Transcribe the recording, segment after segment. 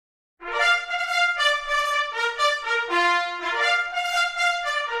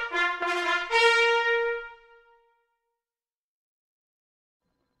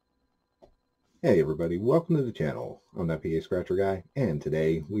Hey everybody, welcome to the channel. I'm that PA Scratcher guy, and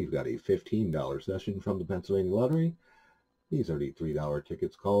today we've got a $15 session from the Pennsylvania Lottery. These are the $3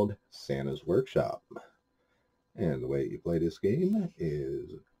 tickets called Santa's Workshop. And the way you play this game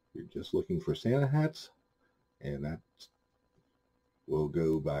is you're just looking for Santa hats, and that will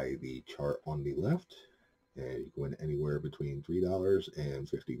go by the chart on the left. And you can win anywhere between $3 and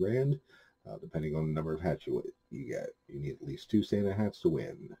 50 grand, depending on the number of hats you get. You need at least 2 Santa hats to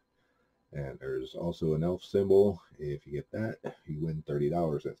win. And there's also an elf symbol. If you get that, you win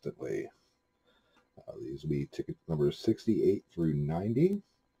 $30 instantly. These will be ticket numbers 68 through 90.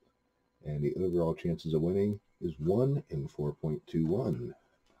 And the overall chances of winning is 1 in 4.21.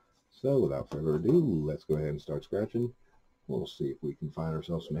 So without further ado, let's go ahead and start scratching. We'll see if we can find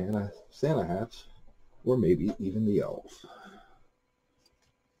ourselves some Santa hats, or maybe even the elf.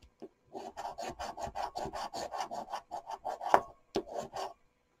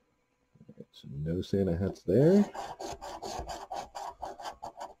 So no Santa hats there.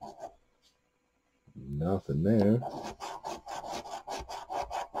 Nothing there.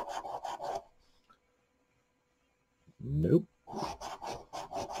 Nope.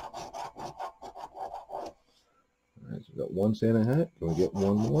 Alright, so we got one Santa hat. Can we get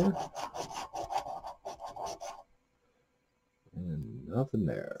one more? And nothing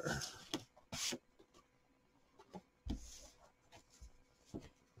there.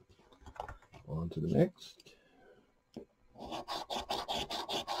 On to the next.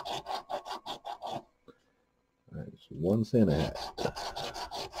 Alright, so one Santa hat.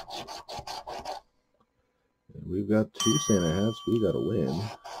 And we've got 2 Santa hats. We got to win.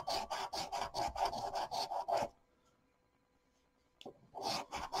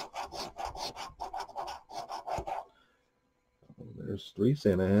 There's 3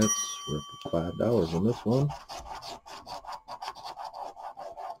 Santa hats. We're up to $5 on this one.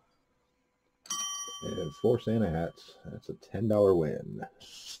 And 4 Santa hats. That's a $10 win.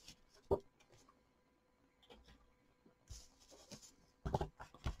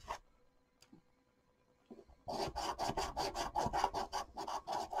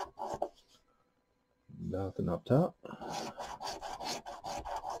 Nothing up top.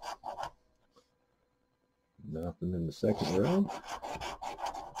 Nothing in the second row.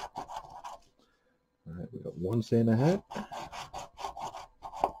 Alright, we got 1 Santa hat.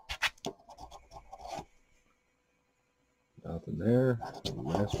 Nothing there.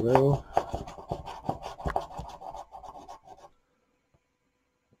 Last row.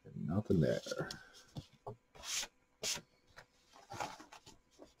 And nothing there.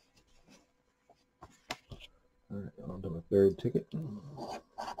 Alright, on to my third ticket.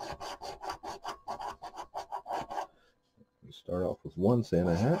 We start off with 1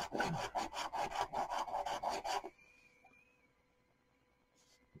 Santa hat.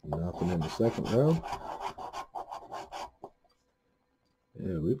 Nothing in the second row.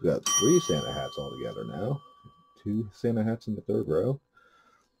 And we've got 3 Santa hats altogether now. 2 Santa hats in the third row.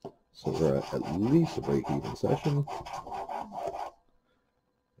 So we're at least a break-even session.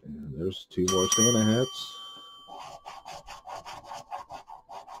 And there's 2 more Santa hats.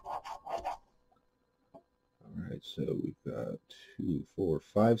 Alright, so we've got 2, 4,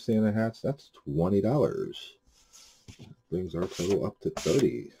 5 Santa hats. That's $20. That brings our total up to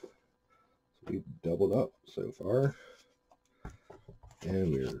 $30. So we've doubled up so far.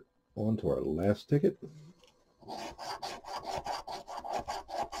 And we're on to our last ticket.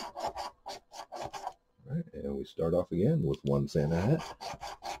 Alright, and we start off again with 1 Santa hat.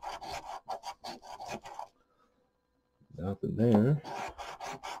 Nothing there.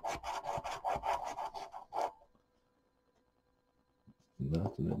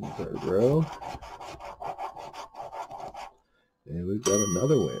 Nothing in the third row. And we've got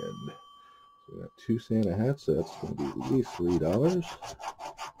another win. So we got 2 Santa hats, so that's going to be at least $3.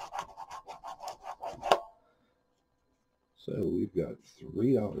 So we've got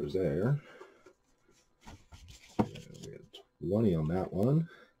 $3 there. And we had 20 on that one.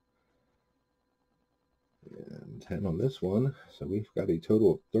 And 10 on this one. So we've got a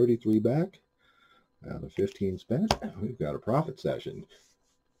total of 33 back out of 15 spent. We've got a profit session.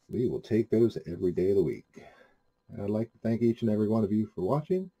 We will take those every day of the week. And I'd like to thank each and every one of you for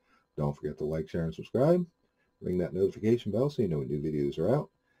watching. Don't forget to like, share, and subscribe. Ring that notification bell so you know when new videos are out.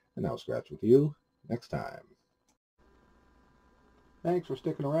 And I'll scratch with you next time. Thanks for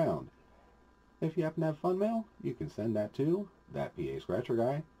sticking around. If you happen to have fun mail, you can send that to that PA Scratcher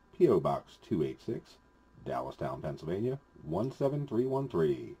Guy, P.O. Box 286, Dallastown, Pennsylvania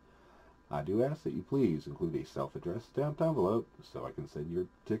 17313. I do ask that you please include a self-addressed stamped envelope so I can send your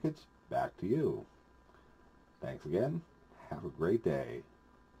tickets back to you. Thanks again. Have a great day.